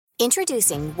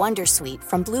Introducing Wondersuite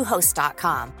from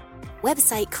Bluehost.com.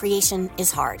 Website creation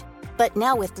is hard, but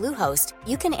now with Bluehost,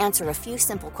 you can answer a few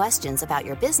simple questions about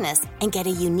your business and get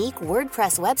a unique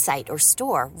WordPress website or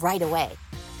store right away.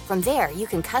 From there, you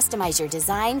can customize your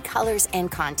design, colors,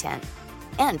 and content.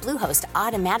 And Bluehost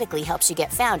automatically helps you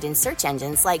get found in search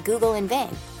engines like Google and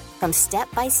Bing. From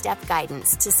step-by-step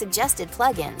guidance to suggested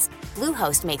plugins,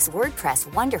 Bluehost makes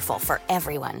WordPress wonderful for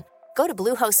everyone. Go to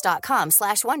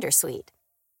bluehost.com/wondersuite.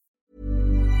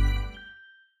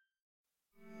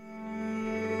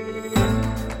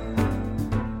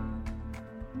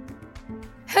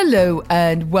 Hello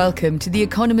and welcome to The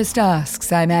Economist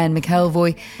Asks. I'm Anne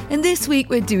McElvoy, and this week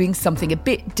we're doing something a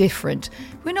bit different.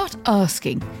 We're not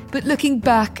asking, but looking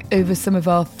back over some of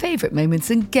our favourite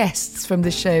moments and guests from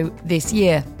the show this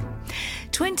year.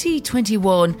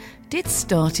 2021 did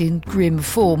start in grim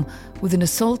form with an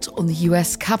assault on the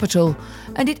US Capitol,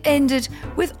 and it ended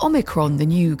with Omicron, the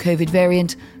new COVID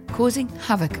variant, causing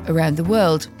havoc around the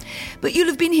world. But you'll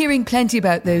have been hearing plenty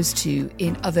about those two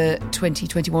in other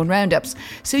 2021 roundups,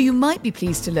 so you might be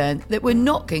pleased to learn that we're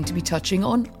not going to be touching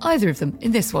on either of them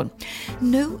in this one.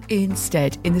 No,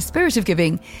 instead, in the spirit of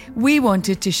giving, we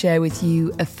wanted to share with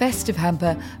you a festive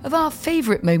hamper of our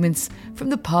favourite moments from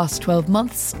the past 12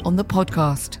 months on the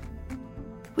podcast.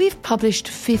 We've published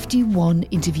 51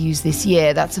 interviews this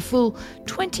year. That's a full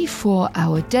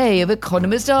 24-hour day of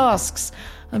Economist Asks.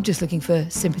 I'm just looking for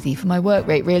sympathy for my work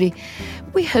rate, really.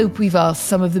 We hope we've asked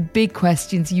some of the big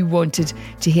questions you wanted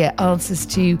to hear answers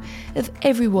to, of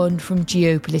everyone from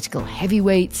geopolitical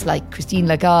heavyweights like Christine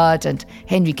Lagarde and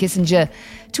Henry Kissinger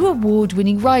to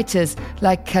award-winning writers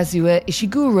like Kazuo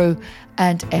Ishiguro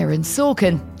and Aaron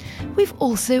Sorkin. We've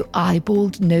also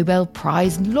eyeballed Nobel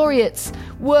Prize laureates,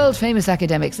 world-famous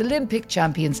academics, Olympic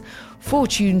champions,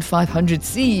 Fortune 500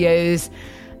 CEOs,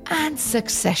 and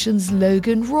Succession's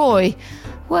Logan Roy.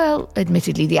 Well,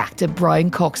 admittedly, the actor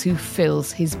Brian Cox, who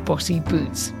fills his bossy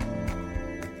boots.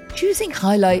 Choosing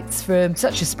highlights from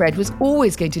such a spread was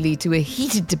always going to lead to a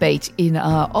heated debate in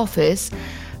our office,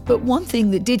 but one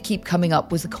thing that did keep coming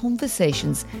up was the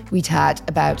conversations we'd had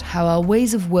about how our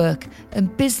ways of work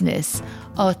and business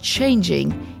are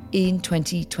changing in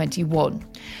 2021.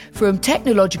 From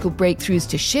technological breakthroughs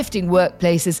to shifting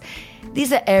workplaces,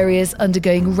 these are areas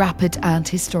undergoing rapid and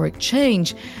historic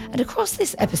change. And across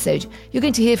this episode, you're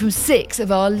going to hear from 6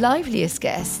 of our liveliest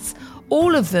guests,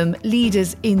 all of them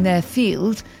leaders in their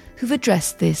field who've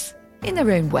addressed this in their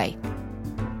own way.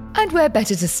 And where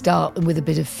better to start than with a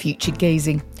bit of future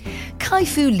gazing.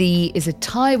 Kai-Fu Lee is a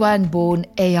Taiwan-born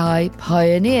AI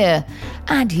pioneer,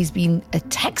 and he's been a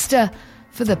texter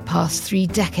for the past 3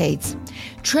 decades.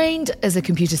 Trained as a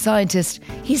computer scientist,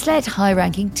 he's led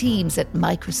high-ranking teams at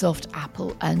Microsoft,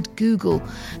 Apple and Google.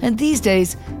 And these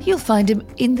days, you'll find him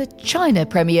in the China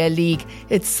Premier League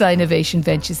at Sinovation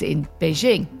Ventures in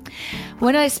Beijing.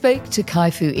 When I spoke to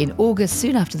Kai-Fu in August,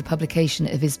 soon after the publication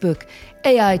of his book,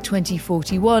 AI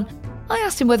 2041, I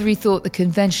asked him whether he thought the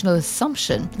conventional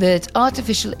assumption that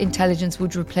artificial intelligence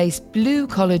would replace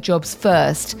blue-collar jobs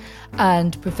first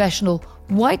and professional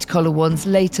white-collar ones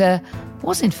later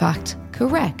was in fact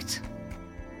correct.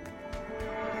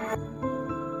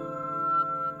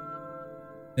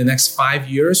 The next 5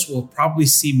 years, we'll probably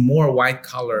see more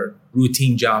white-collar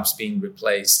routine jobs being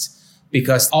replaced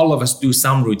because all of us do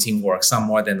some routine work, some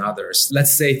more than others.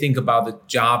 Let's say, think about the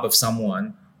job of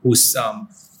someone who's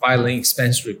filing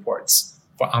expense reports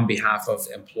on behalf of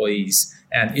employees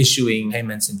and issuing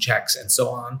payments and checks and so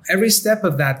on. Every step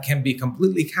of that can be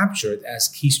completely captured as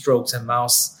keystrokes and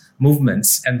mouse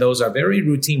movements. And those are very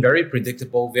routine, very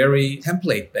predictable, very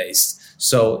template-based.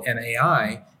 So an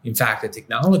AI, in fact, a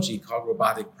technology called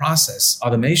robotic process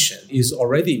automation, is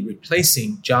already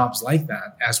replacing jobs like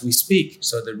that as we speak.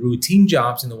 So the routine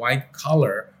jobs in the white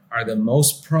collar are the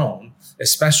most prone,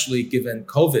 especially given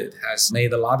COVID has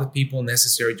made a lot of people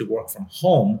necessary to work from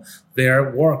home. Their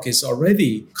work is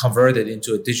already converted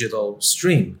into a digital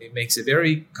stream. It makes it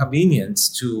very convenient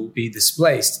to be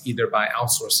displaced either by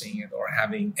outsourcing it or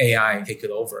having AI take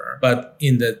it over. But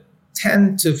in the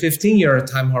 10 to 15 year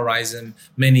time horizon,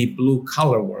 many blue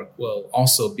collar work will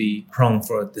also be prone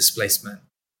for displacement.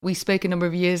 We spoke a number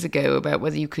of years ago about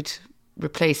whether you could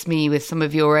replace me with some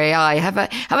of your AI. Have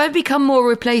I become more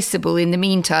replaceable in the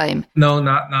meantime? No,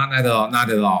 not at all. Not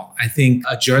at all. I think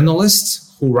a journalist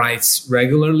who writes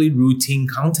regularly routine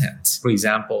content, for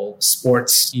example,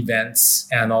 sports events,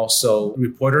 and also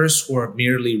reporters who are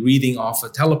merely reading off a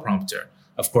teleprompter.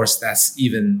 Of course, that's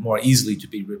even more easily to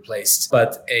be replaced.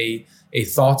 But a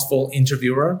thoughtful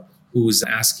interviewer who's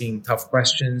asking tough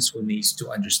questions, who needs to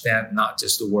understand not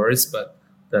just the words, but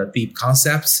the deep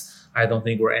concepts, I don't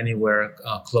think we're anywhere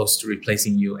close to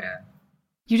replacing you, Anne.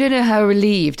 You don't know how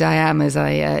relieved I am as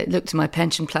I look to my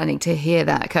pension planning to hear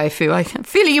that, Kai-Fu. I'm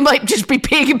feeling you might just be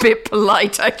being a bit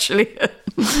polite, actually.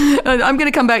 I'm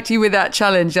going to come back to you with that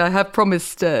challenge. I have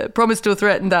promised or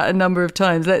threatened that a number of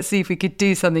times. Let's see if we could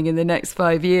do something in the next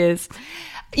 5 years.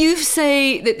 You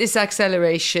say that this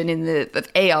acceleration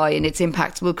of AI and its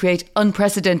impacts will create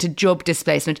unprecedented job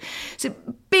displacement. So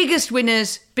biggest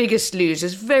winners, biggest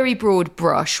losers, very broad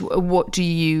brush. What do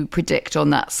you predict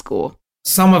on that score?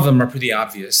 Some of them are pretty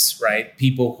obvious, right?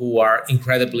 People who are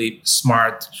incredibly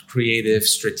smart, creative,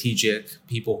 strategic,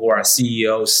 people who are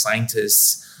CEOs,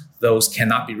 scientists, those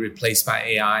cannot be replaced by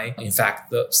AI. In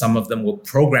fact, some of them will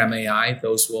program AI.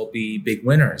 Those will be big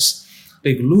winners.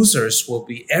 Big losers will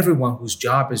be everyone whose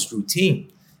job is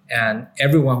routine and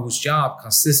everyone whose job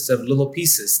consists of little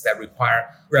pieces that require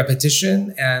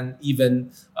repetition and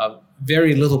even a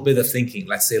very little bit of thinking,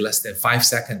 let's say less than 5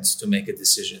 seconds to make a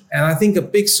decision. And I think a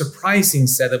big surprising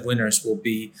set of winners will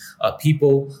be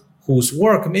people whose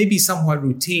work may be somewhat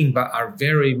routine, but are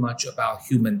very much about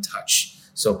human touch.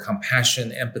 So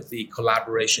compassion, empathy,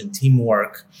 collaboration,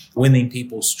 teamwork, winning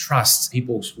people's trust,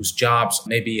 people whose jobs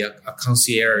may be a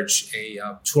concierge,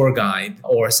 a tour guide,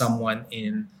 or someone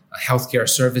in healthcare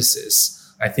services.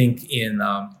 I think in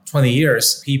 20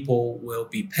 years, people will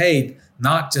be paid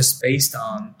not just based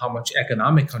on how much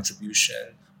economic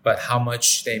contribution, but how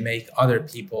much they make other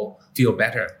people feel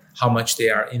better, how much they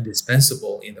are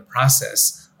indispensable in the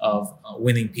process of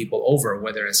winning people over,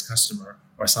 whether as customer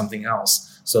or something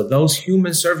else. So those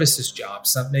human services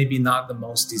jobs that maybe not the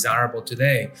most desirable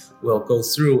today will go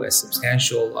through a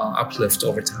substantial uplift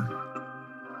over time.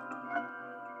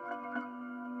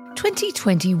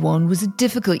 2021 was a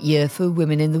difficult year for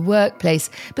women in the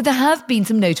workplace, but there have been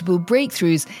some notable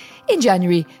breakthroughs. In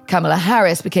January, Kamala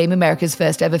Harris became America's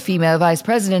first ever female vice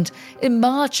president. In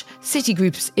March,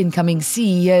 Citigroup's incoming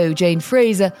CEO, Jane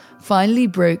Fraser, finally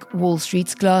broke Wall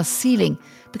Street's glass ceiling,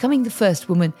 becoming the first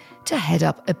woman to head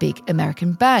up a big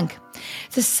American bank.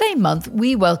 The same month,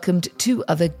 we welcomed two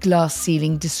other glass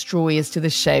ceiling destroyers to the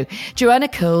show, Joanna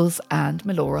Coles and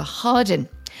Melora Hardin.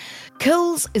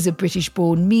 Coles is a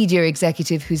British-born media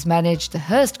executive who's managed the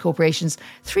Hearst Corporation's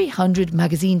 300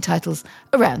 magazine titles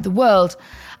around the world.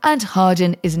 And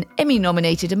Hardin is an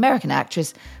Emmy-nominated American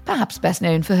actress, perhaps best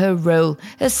known for her role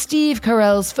as Steve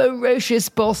Carell's ferocious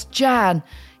boss Jan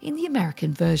in the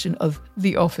American version of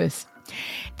The Office.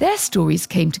 Their stories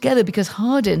came together because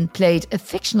Hardin played a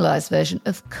fictionalised version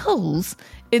of Coles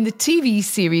in the TV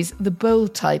series The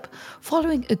Bold Type,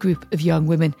 following a group of young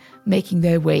women making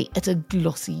their way at a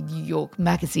glossy New York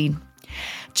magazine.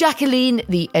 Jacqueline,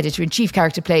 the editor-in-chief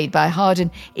character played by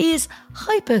Hardin, is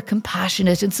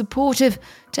hyper-compassionate and supportive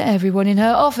to everyone in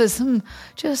her office,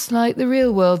 just like the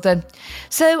real world then.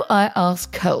 So I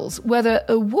asked Coles whether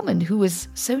a woman who was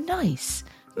so nice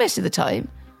most of the time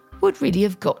would really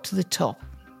have got to the top.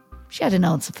 She had an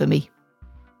answer for me.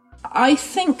 I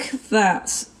think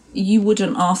that you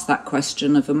wouldn't ask that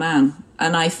question of a man.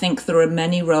 And I think there are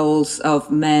many roles of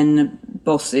men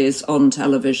bosses on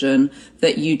television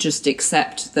that you just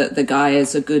accept that the guy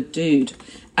is a good dude.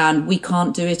 And we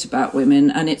can't do it about women,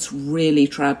 and it's really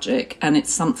tragic. And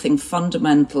it's something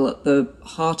fundamental at the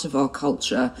heart of our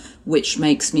culture, which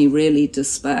makes me really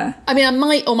despair. I mean, I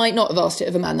might or might not have asked it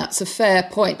of a man. That's a fair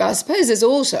point. But I suppose there's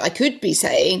also, I could be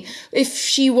saying, if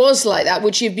she was like that,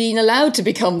 would she have been allowed to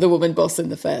become the woman boss in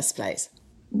the first place?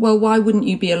 Well, why wouldn't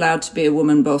you be allowed to be a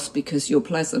woman boss because you're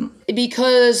pleasant?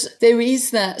 Because there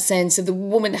is that sense of the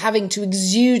woman having to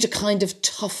exude a kind of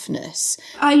toughness.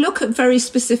 I look at very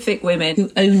specific women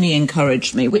who only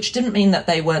encouraged me, which didn't mean that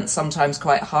they weren't sometimes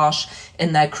quite harsh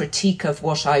in their critique of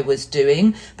what I was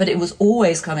doing, but it was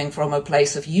always coming from a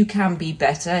place of, you can be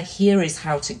better, here is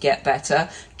how to get better,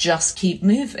 just keep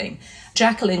moving.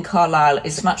 Jacqueline Carlisle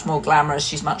is much more glamorous,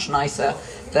 she's much nicer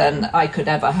than I could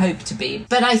ever hope to be.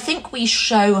 But I think we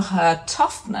show her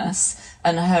toughness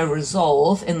and her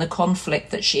resolve in the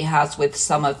conflict that she has with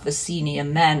some of the senior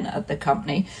men at the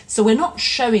company. So we're not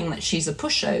showing that she's a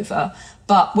pushover,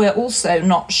 but we're also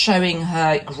not showing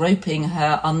her groping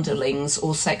her underlings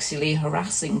or sexually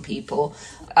harassing people,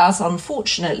 as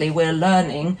unfortunately we're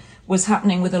learning was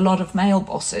happening with a lot of male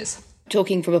bosses.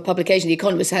 Talking from a publication, The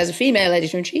Economist has a female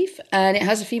editor-in-chief and it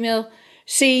has a female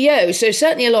CEO. So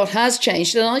certainly a lot has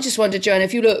changed. And I just wonder, Joanna,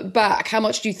 if you look back, how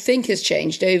much do you think has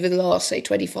changed over the last, say,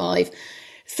 25,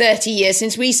 30 years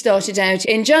since we started out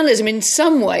in journalism? In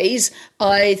some ways,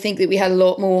 I think that we had a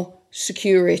lot more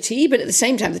security, but at the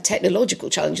same time, the technological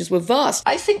challenges were vast.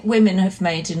 I think women have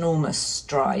made enormous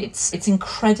strides. It's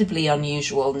incredibly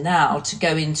unusual now to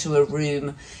go into a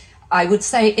room I would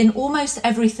say in almost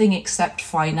everything except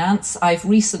finance. I've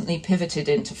recently pivoted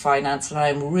into finance and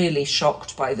I'm really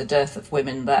shocked by the dearth of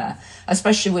women there,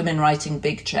 especially women writing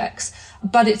big checks.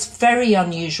 But it's very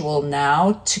unusual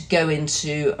now to go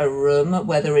into a room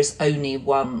where there is only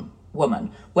one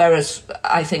woman. Whereas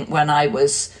I think when I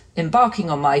was embarking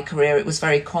on my career, it was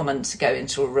very common to go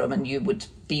into a room and you would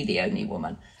be the only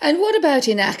woman. And what about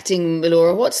in acting,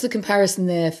 Laura? What's the comparison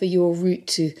there for your route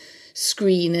to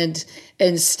screen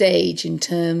and stage in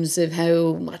terms of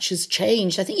how much has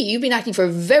changed? I think you've been acting for a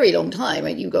very long time,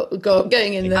 right? You got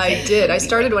going in the... I did. I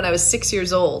started when I was 6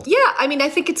 years old. Yeah, I mean, I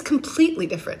think it's completely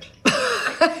different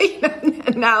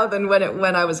now than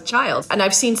when I was a child. And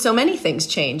I've seen so many things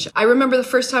change. I remember the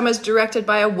first time I was directed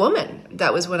by a woman.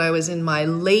 That was when I was in my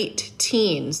late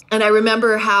teens. And I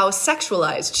remember how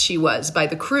sexualized she was by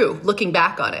the crew, looking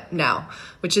back on it now,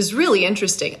 which is really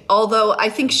interesting. Although I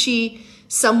think she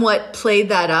somewhat played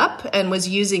that up and was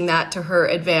using that to her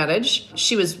advantage.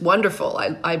 She was wonderful.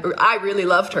 I really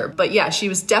loved her. But yeah, she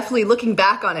was definitely, looking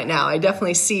back on it now, I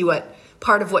definitely see what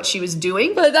part of what she was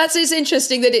doing. But it's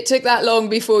interesting that it took that long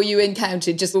before you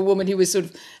encountered just a woman who was sort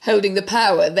of holding the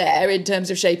power there in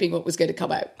terms of shaping what was going to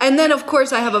come out. And then, of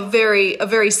course, I have a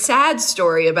very sad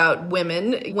story about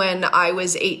women. When I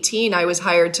was 18, I was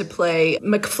hired to play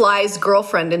McFly's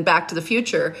girlfriend in Back to the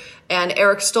Future. And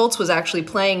Eric Stoltz was actually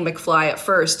playing McFly at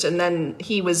first, and then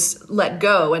he was let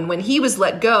go. And when he was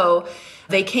let go,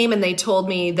 they came and they told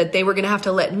me that they were going to have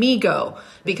to let me go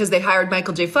because they hired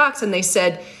Michael J. Fox, and they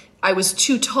said I was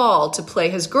too tall to play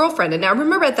his girlfriend. And now I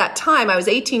remember at that time, I was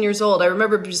 18 years old. I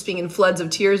remember just being in floods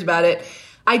of tears about it.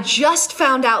 I just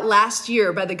found out last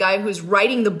year by the guy who's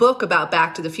writing the book about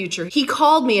Back to the Future. He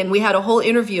called me and we had a whole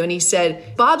interview and he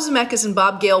said, Bob Zemeckis and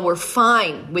Bob Gale were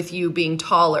fine with you being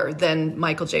taller than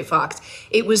Michael J. Fox.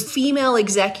 It was female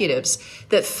executives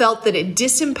that felt that it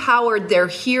disempowered their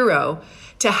hero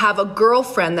to have a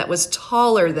girlfriend that was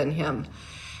taller than him.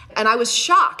 And I was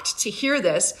shocked to hear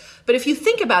this. But if you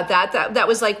think about that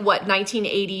was like,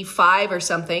 1985 or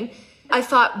something. I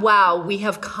thought, wow, we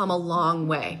have come a long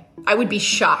way. I would be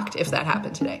shocked if that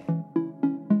happened today.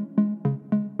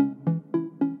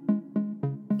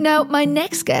 Now, my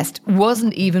next guest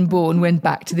wasn't even born when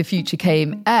Back to the Future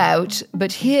came out,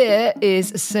 but here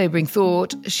is a sobering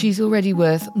thought. She's already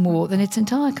worth more than its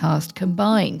entire cast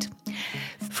combined.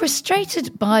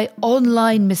 Frustrated by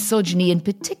online misogyny, and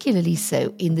particularly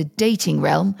so in the dating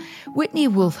realm, Whitney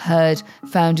Wolfe Herd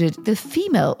founded the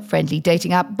female-friendly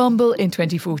dating app Bumble in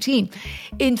 2014.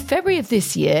 In February of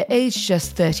this year, aged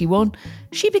just 31,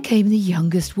 she became the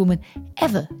youngest woman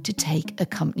ever to take a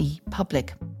company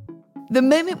public. The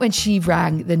moment when she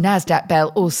rang the NASDAQ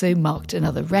bell also marked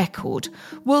another record.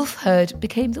 Wolfe Herd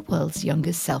became the world's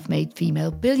youngest self-made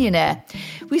female billionaire.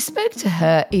 We spoke to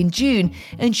her in June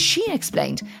and she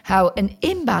explained how an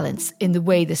imbalance in the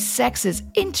way the sexes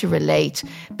interrelate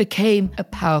became a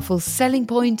powerful selling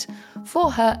point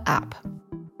for her app.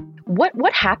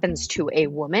 What happens to a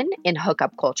woman in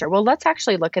hookup culture? Well, let's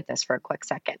actually look at this for a quick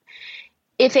second.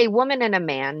 If a woman and a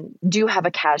man do have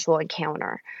a casual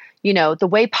encounter, you know, the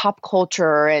way pop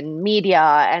culture and media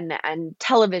and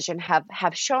television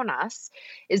have shown us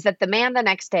is that the man the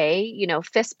next day, you know,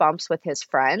 fist bumps with his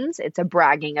friends. It's a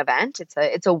bragging event.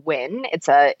 It's a win. It's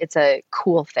a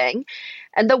cool thing.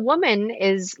 And the woman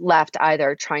is left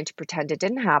either trying to pretend it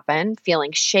didn't happen,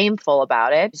 feeling shameful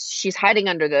about it. She's hiding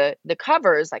under the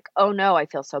covers like, oh no, I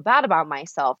feel so bad about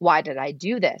myself. Why did I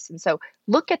do this? And so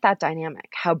look at that dynamic,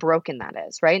 how broken that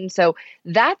is, right? And so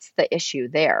that's the issue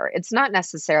there. It's not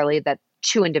necessarily that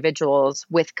two individuals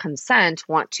with consent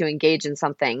want to engage in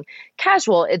something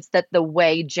casual. It's that the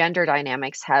way gender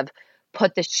dynamics have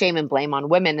put the shame and blame on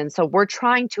women. And so we're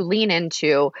trying to lean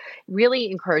into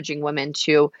really encouraging women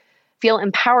to feel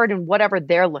empowered in whatever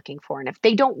they're looking for. And if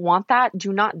they don't want that,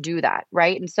 do not do that,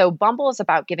 right? And so Bumble is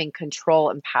about giving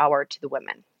control and power to the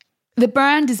women. The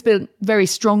brand is built very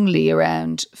strongly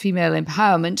around female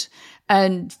empowerment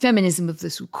and feminism of the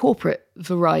sort of corporate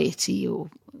variety, or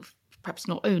perhaps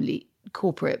not only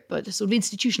corporate, but a sort of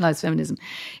institutionalized feminism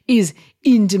is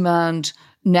in demand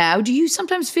now. Do you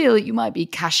sometimes feel that you might be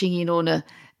cashing in on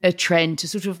a trend to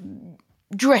sort of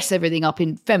dress everything up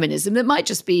in feminism that might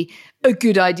just be a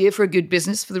good idea for a good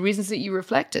business for the reasons that you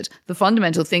reflected? The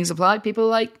fundamental things apply. People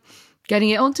like getting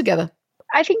it on together.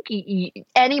 I think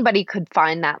anybody could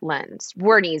find that lens.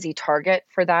 We're an easy target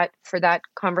for that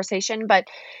conversation, but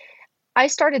I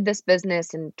started this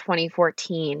business in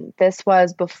 2014. This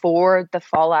was before the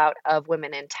fallout of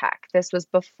women in tech. This was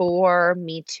before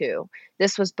Me Too.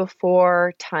 This was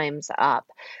before Time's Up.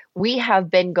 We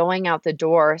have been going out the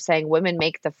door saying women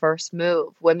make the first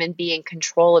move, women be in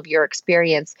control of your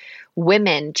experience,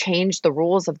 women change the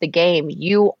rules of the game.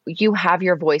 You have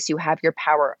your voice, you have your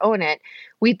power, own it.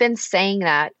 We've been saying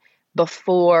that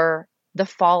before the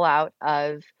fallout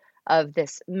of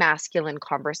this masculine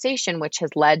conversation, which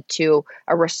has led to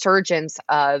a resurgence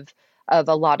of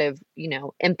a lot of,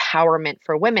 empowerment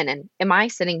for women. And am I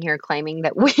sitting here claiming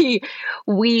that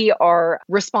we are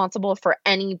responsible for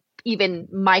any even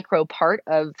micro part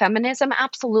of feminism?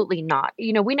 Absolutely not.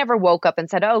 We never woke up and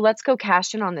said, oh, let's go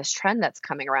cash in on this trend that's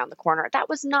coming around the corner.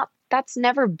 That's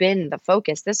never been the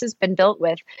focus. This has been built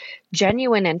with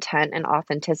genuine intent and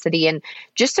authenticity and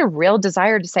just a real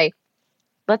desire to say,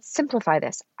 let's simplify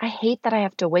this. I hate that I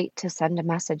have to wait to send a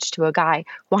message to a guy.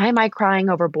 Why am I crying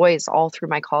over boys all through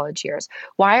my college years?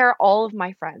 Why are all of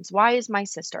my friends? Why is my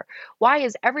sister? Why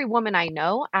is every woman I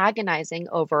know agonizing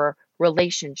over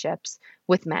relationships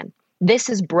with men? This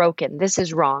is broken. This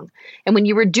is wrong. And when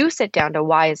you reduce it down to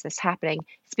why is this happening,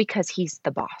 it's because he's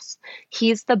the boss.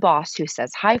 He's the boss who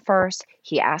says hi first.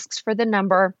 He asks for the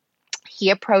number. He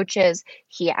approaches.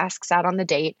 He asks out on the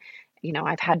date.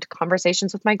 I've had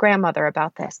conversations with my grandmother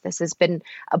about this. This has been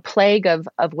a plague of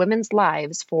women's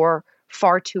lives for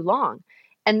far too long.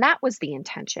 And that was the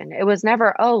intention. It was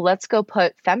never, oh, let's go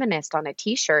put feminist on a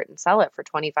t-shirt and sell it for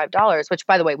 $25, which,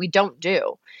 by the way, we don't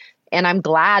do. And I'm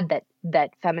glad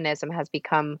that feminism has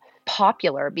become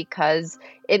popular because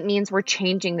it means we're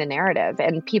changing the narrative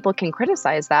and people can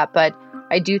criticize that. But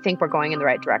I do think we're going in the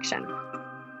right direction.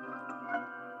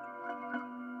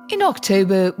 In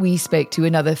October, we spoke to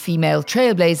another female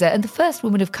trailblazer and the first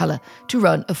woman of colour to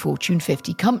run a Fortune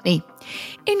 50 company.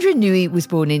 Indra Nooyi was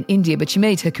born in India, but she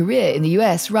made her career in the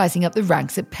US, rising up the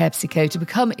ranks at PepsiCo to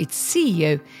become its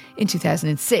CEO in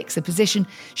 2006, a position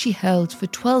she held for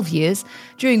 12 years,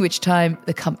 during which time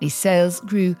the company's sales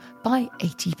grew by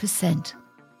 80%.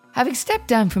 Having stepped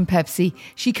down from Pepsi,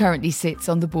 she currently sits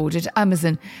on the board at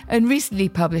Amazon and recently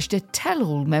published a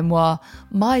tell-all memoir,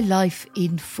 My Life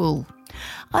in Full.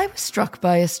 I was struck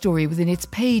by a story within its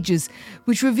pages,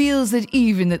 which reveals that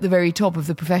even at the very top of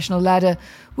the professional ladder,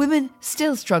 women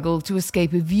still struggle to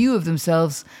escape a view of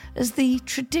themselves as the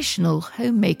traditional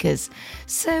homemakers.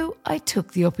 So I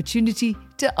took the opportunity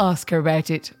to ask her about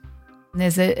it.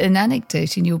 There's an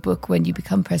anecdote in your book when you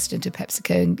become president of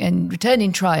PepsiCo and return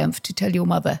in triumph to tell your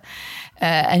mother.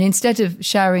 And instead of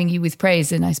showering you with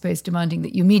praise and I suppose demanding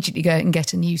that you immediately go out and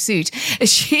get a new suit,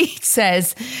 she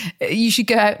says you should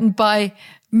go out and buy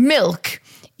milk,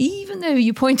 even though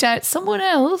you point out someone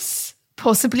else,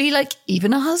 possibly like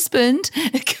even a husband,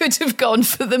 could have gone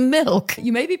for the milk.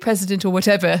 You may be president or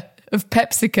whatever of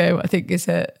PepsiCo, I think is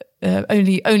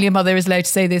only a mother is allowed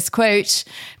to say this quote.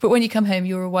 But when you come home,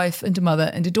 you're a wife and a mother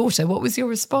and a daughter. What was your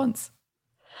response?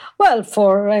 Well,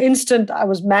 for an instant, I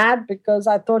was mad because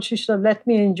I thought she should have let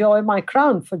me enjoy my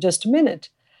crown for just a minute.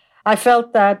 I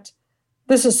felt that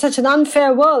this is such an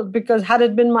unfair world because had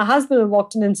it been my husband who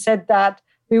walked in and said that,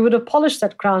 we would have polished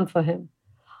that crown for him.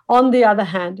 On the other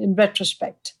hand, in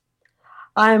retrospect,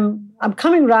 I'm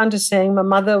coming around to saying my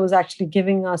mother was actually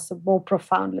giving us a more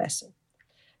profound lesson.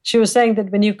 She was saying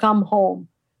that when you come home,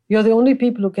 you're the only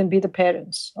people who can be the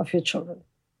parents of your children.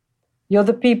 You're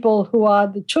the people who are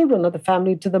the children of the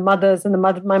family to the mothers and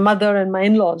my mother and my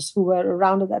in-laws who were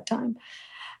around at that time.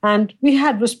 And we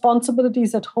had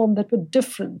responsibilities at home that were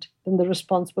different than the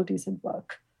responsibilities at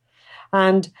work.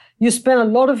 And you spend a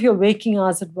lot of your waking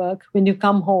hours at work. When you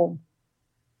come home,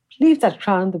 leave that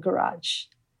crown in the garage.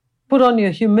 Put on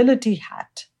your humility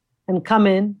hat and come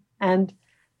in and,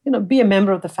 be a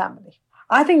member of the family.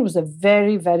 I think it was a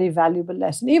very, very valuable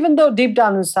lesson, even though deep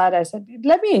down inside I said,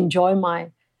 let me enjoy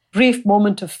my brief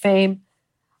moment of fame.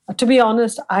 To be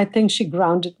honest, I think she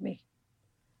grounded me.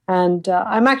 And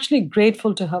I'm actually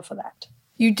grateful to her for that.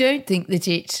 You don't think that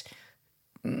it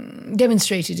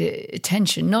demonstrated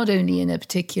attention, not only in a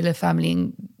particular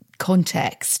family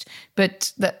context,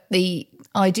 but that the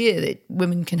idea that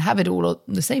women can have it all on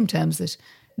the same terms, that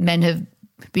men have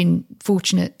been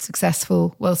fortunate,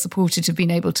 successful, well supported, have been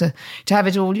able to have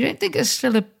it all. You don't think there's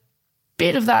still a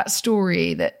bit of that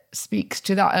story that speaks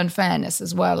to that unfairness,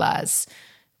 as well as,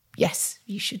 yes,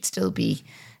 you should still be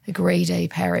a grade A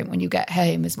parent when you get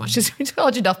home, as much as it's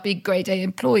hard enough being grade A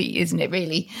employee, isn't it,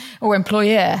 really, or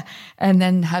employer, and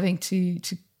then having to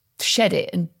shed it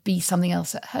and be something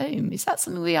else at home. Is that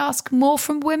something we ask more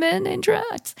from women, Indra?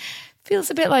 It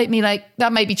feels a bit like me, like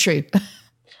that may be true.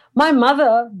 My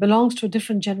mother belongs to a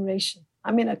different generation.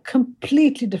 I mean, a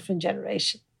completely different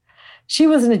generation. She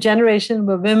was in a generation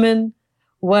where women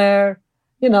were,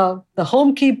 the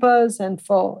homekeepers, and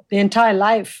for the entire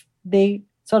life, they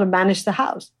sort of managed the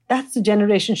house. That's the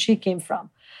generation she came from.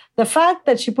 The fact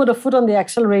that she put a foot on the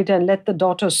accelerator and let the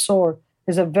daughter soar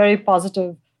is a very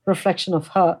positive reflection of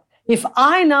her. If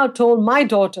I now told my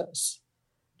daughters,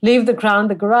 leave the ground,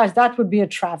 the garage, that would be a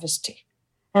travesty.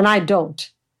 And I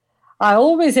don't. I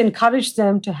always encourage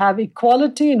them to have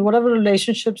equality in whatever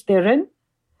relationships they're in.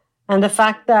 And the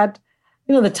fact that,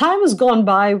 the time has gone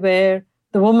by where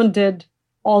the woman did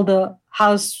all the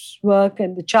housework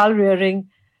and the child rearing,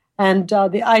 and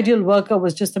the ideal worker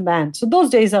was just a man. So those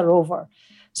days are over.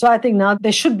 So I think now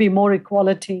there should be more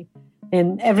equality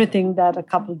in everything that a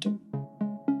couple do.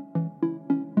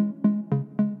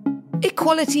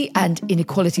 Equality and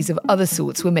inequalities of other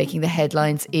sorts were making the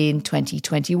headlines in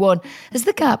 2021 as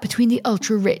the gap between the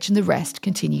ultra-rich and the rest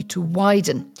continued to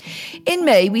widen. In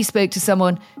May, we spoke to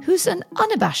someone who's an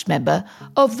unabashed member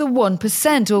of the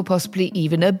 1%, or possibly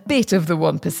even a bit of the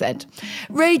 1%.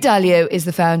 Ray Dalio is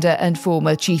the founder and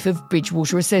former chief of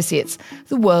Bridgewater Associates,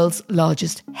 the world's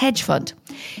largest hedge fund.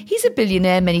 He's a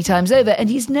billionaire many times over, and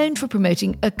he's known for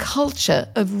promoting a culture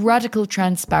of radical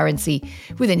transparency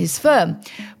within his firm,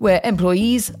 where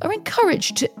employees are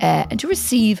encouraged to air and to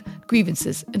receive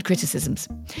grievances and criticisms.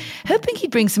 Hoping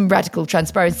he'd bring some radical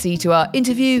transparency to our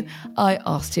interview, I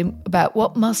asked him about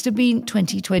what must have been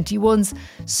 2021's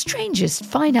strangest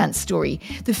finance story,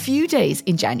 the few days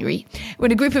in January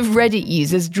when a group of Reddit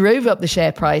users drove up the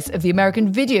share price of the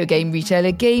American video game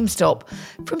retailer GameStop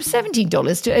from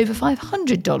 $17 to over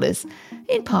 $500,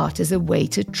 in part as a way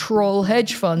to troll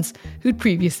hedge funds who'd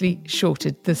previously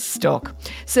shorted the stock.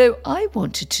 So I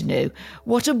wanted to know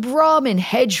what a Brahmin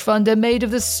hedge funder made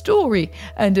of the story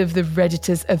and of the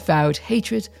Redditors' avowed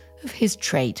hatred of his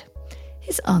trade.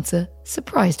 His answer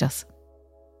surprised us.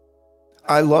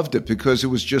 I loved it because it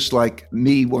was just like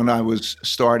me when I was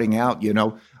starting out,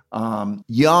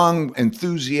 young,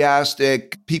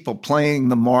 enthusiastic, people playing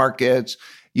the markets,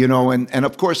 and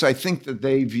of course, I think that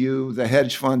they view the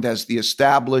hedge fund as the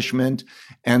establishment.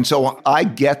 And so I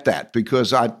get that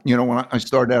because when I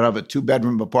started out of a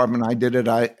 2-bedroom apartment, I did it.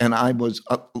 I was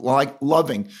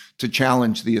loving to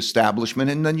challenge the establishment.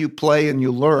 And then you play and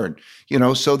you learn,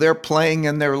 so they're playing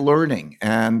and they're learning.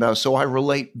 And so I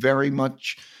relate very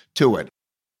much to it.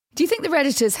 Do you think the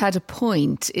Redditors had a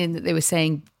point in that they were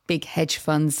saying big hedge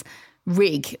funds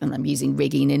rig, and I'm using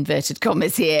rigging in inverted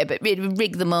commas here, but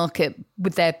rig the market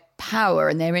with their power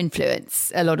and their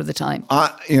influence a lot of the time?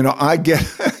 I get,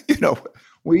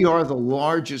 we are the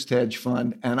largest hedge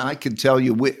fund, and I can tell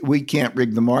you we can't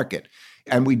rig the market,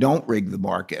 and we don't rig the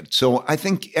market. So I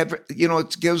think,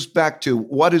 it goes back to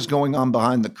what is going on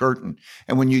behind the curtain.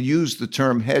 And when you use the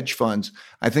term hedge funds,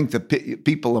 I think that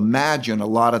people imagine a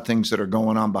lot of things that are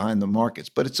going on behind the markets,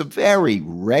 but it's a very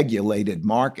regulated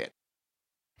market.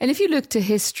 And if you look to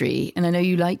history, and I know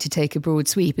you like to take a broad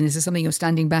sweep, and this is something you're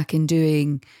standing back and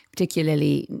doing,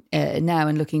 particularly now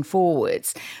and looking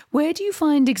forwards, where do you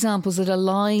find examples that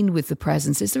align with the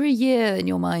present? Is there a year in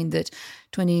your mind that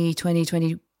 2020,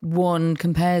 2021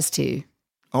 compares to?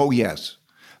 Oh, yes.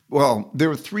 Well, there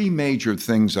are 3 major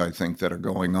things, I think, that are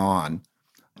going on.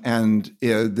 And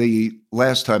the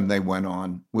last time they went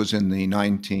on was in the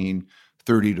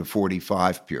 1930 to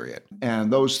 45 period.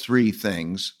 And those 3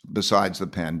 things, besides the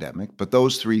pandemic, but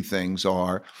those 3 things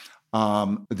are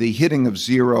the hitting of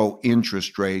zero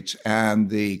interest rates and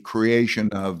the creation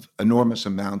of enormous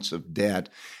amounts of debt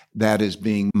that is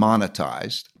being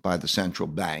monetized by the central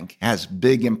bank, has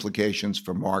big implications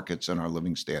for markets and our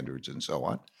living standards and so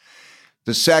on.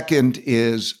 The second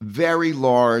is very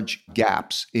large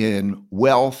gaps in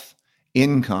wealth,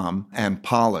 income, and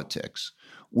politics,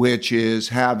 which is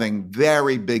having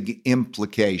very big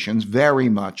implications, very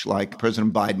much like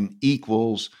President Biden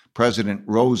equals President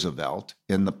Roosevelt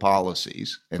in the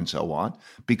policies and so on,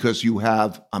 because you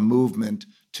have a movement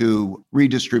to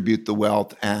redistribute the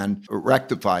wealth and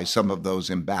rectify some of those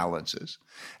imbalances.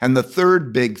 And the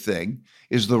third big thing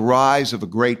is the rise of a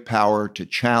great power to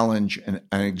challenge an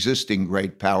existing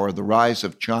great power, the rise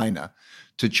of China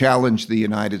to challenge the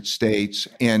United States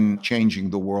in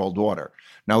changing the world order.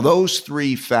 Now, those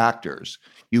 3 factors,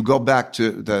 you go back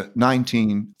to the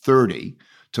 1930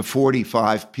 to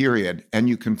 45 period, and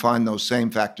you can find those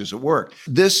same factors at work.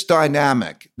 This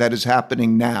dynamic that is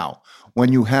happening now,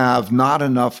 when you have not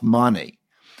enough money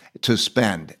to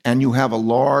spend and you have a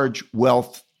large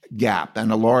wealth gap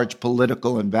and a large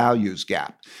political and values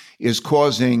gap, is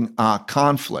causing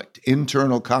conflict,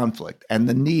 internal conflict, and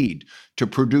the need to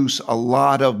produce a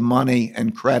lot of money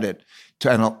and credit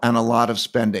and a lot of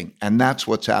spending. And that's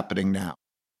what's happening now.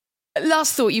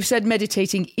 Last thought, you've said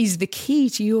meditating is the key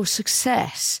to your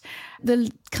success.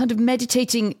 The kind of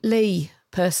meditating lay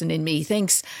person in me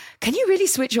thinks, can you really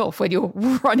switch off when you're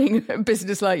running a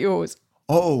business like yours?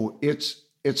 Oh, it's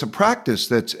a practice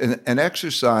that's an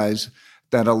exercise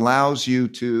that allows you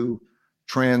to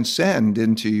transcend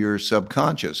into your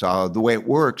subconscious. The way it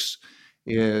works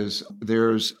is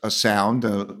there's a sound,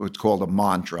 it's called a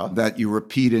mantra, that you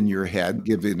repeat in your head.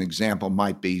 Give you an example,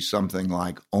 might be something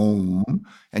like Om,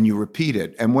 and you repeat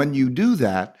it. And when you do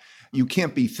that, you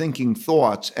can't be thinking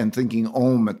thoughts and thinking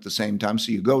Om at the same time.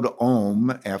 So you go to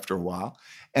Om after a while,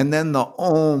 and then the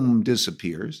Om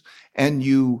disappears, and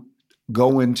you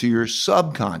go into your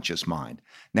subconscious mind.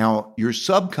 Now, your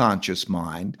subconscious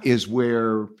mind is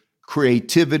where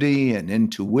creativity and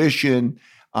intuition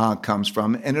comes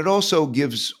from. And it also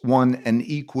gives one an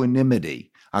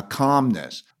equanimity, a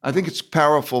calmness. I think it's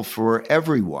powerful for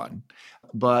everyone.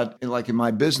 But like in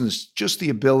my business, just the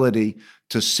ability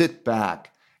to sit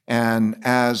back, and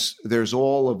as there's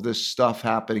all of this stuff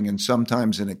happening, and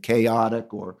sometimes in a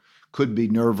chaotic or could be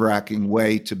nerve-wracking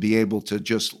way, to be able to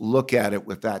just look at it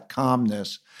with that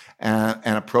calmness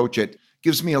and approach it,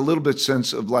 gives me a little bit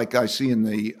sense of like I see in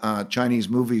the Chinese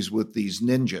movies with these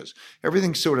ninjas.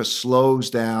 Everything sort of slows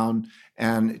down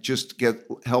and it just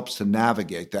helps to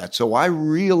navigate that. So I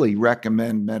really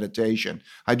recommend meditation.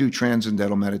 I do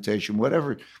transcendental meditation,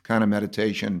 whatever kind of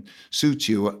meditation suits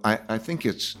you. I think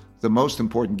it's the most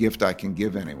important gift I can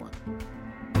give anyone.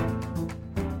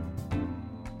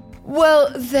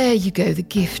 Well, there you go, the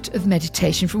gift of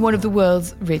meditation from one of the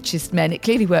world's richest men. It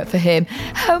clearly worked for him.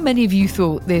 How many of you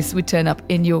thought this would turn up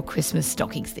in your Christmas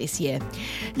stockings this year?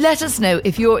 Let us know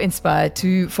if you're inspired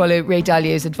to follow Ray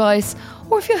Dalio's advice,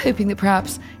 or if you're hoping that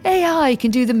perhaps AI can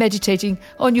do the meditating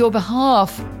on your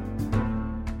behalf.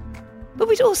 But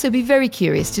we'd also be very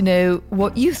curious to know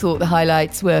what you thought the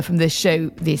highlights were from this show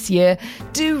this year.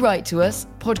 Do write to us,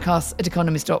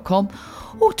 podcasts@economist.com,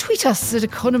 or tweet us at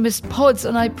Economist Pods,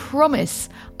 and I promise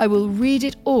I will read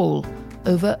it all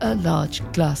over a large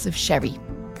glass of sherry.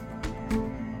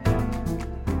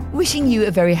 Wishing you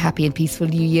a very happy and peaceful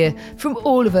new year from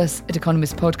all of us at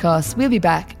Economist Podcasts. We'll be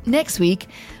back next week.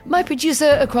 My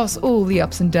producer across all the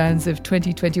ups and downs of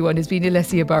 2021 has been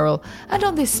Alessia Burrell, and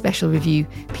on this special review,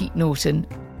 Pete Norton.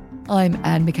 I'm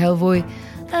Anne McElvoy,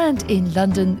 and in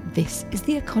London, this is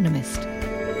The Economist.